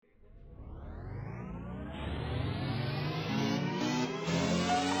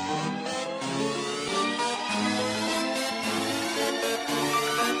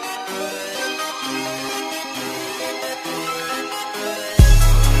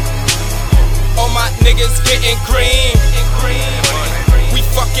niggas getting cream. We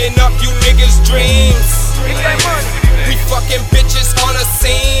fucking up you niggas' dreams. We fucking bitches on a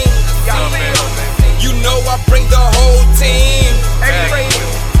scene. You know I bring the whole team.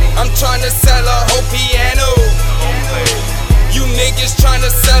 I'm tryna sell a whole piano. You niggas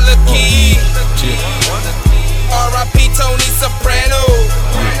tryna sell a key. R.I.P. Tony Soprano.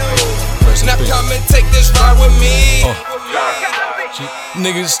 Now come and take this ride with me.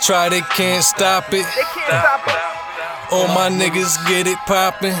 Niggas try, they can't stop it. All my niggas get it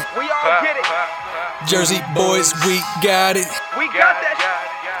poppin'. Jersey boys, we got it.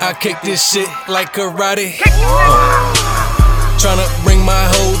 I kick this shit like karate. Tryna bring my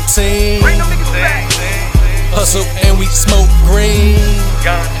whole team. Hustle and we smoke green.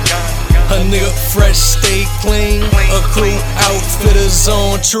 A nigga fresh, stay clean. A crew outfitters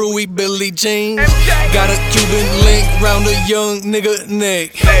on true, we Billy Jean. Got a Cuban link round a young nigga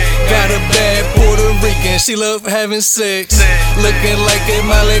neck. Got a bad Puerto Rican, she love having sex. Looking like a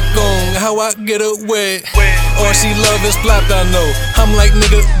malecon, how I get her wet. Or she love is flopped, I know. I'm like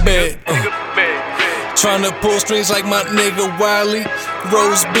nigga bet. Tryna pull strings like my nigga Wiley.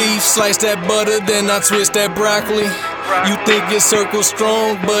 Roast beef, slice that butter, then I twist that broccoli. You think your circle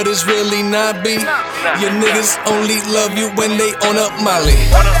strong, but it's really not B. Your niggas only love you when they on up Molly.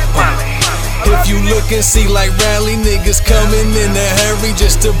 If you look and see like rally, niggas coming in a hurry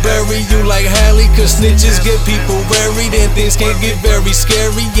just to bury you like Hallie. Cause snitches get people worried and things can get very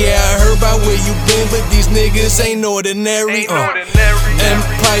scary. Yeah, I heard about where you been, but these niggas ain't ordinary.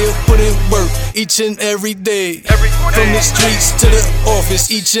 Empire put in work each and every day. From the streets to the office,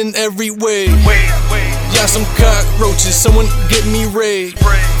 each and every way. Y'all some cockroaches, someone get me raid.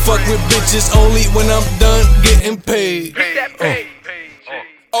 Fuck with bitches only when I'm done getting paid.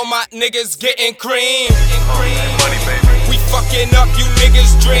 All my niggas getting cream. We fucking up you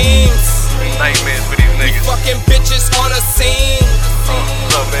niggas' dreams. We fucking bitches on a scene.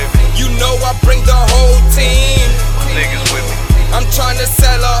 You know I bring the whole team. I'm tryna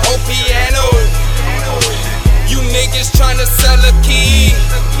sell a whole piano. You niggas tryna sell a key.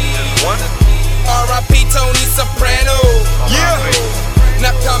 R.I.P. Tony Soprano. Yeah.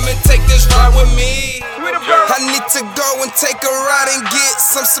 Now come and take this ride with me. I need to go and take a ride and get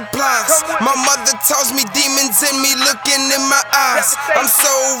some supplies. My mother tells me demons in me looking in my eyes. I'm so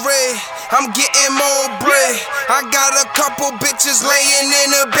red, I'm getting more bread. I got a couple bitches laying in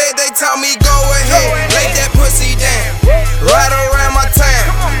the bed. They tell me go ahead, lay that pussy down, right around my town.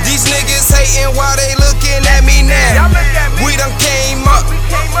 These niggas hating while they looking at me now. We done came up,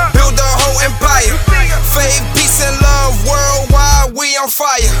 build a whole empire. Faith, peace and love worldwide, we on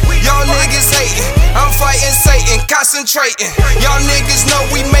fire. Y'all niggas hating, I'm fighting Satan, concentrating. Y'all niggas know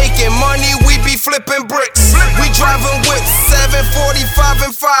we making money, we be flipping bricks. We driving with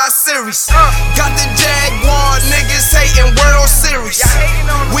 745 and 5 Series. Got the Jaguar, niggas hating World Series.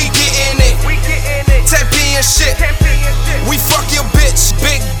 We getting it, 10P and shit. We fuck your bitch,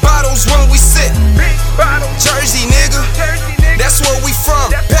 big bottles when we sit. Jersey, nigga, that's where we from.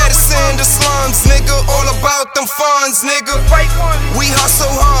 Patterson, the slums, nigga, all about them funds, nigga. We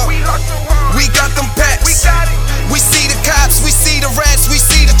hustle hard, we got them packs. We see the cops, we see the rats, we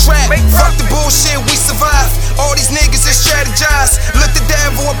see the trap. Fuck the bullshit, we survive. All these niggas that strategize. Look the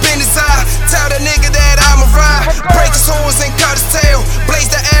devil up in his eye. Tell the nigga that I'ma ride. Break his horns and cut his tail. Blaze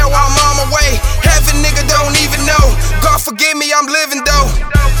the air while I'm on my way. Heaven nigga don't even know. God forgive me, I'm living though.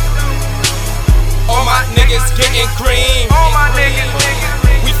 All my niggas getting cream.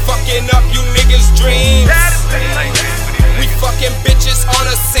 We fucking up you niggas' dreams. We fucking bitches on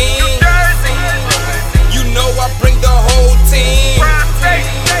a scene. You know I bring the whole team.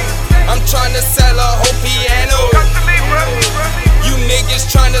 I'm tryna sell a whole piano. You niggas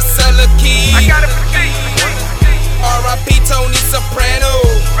tryna sell a key. R.I.P. Tony Soprano.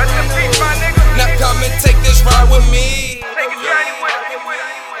 Now come and take this ride with me.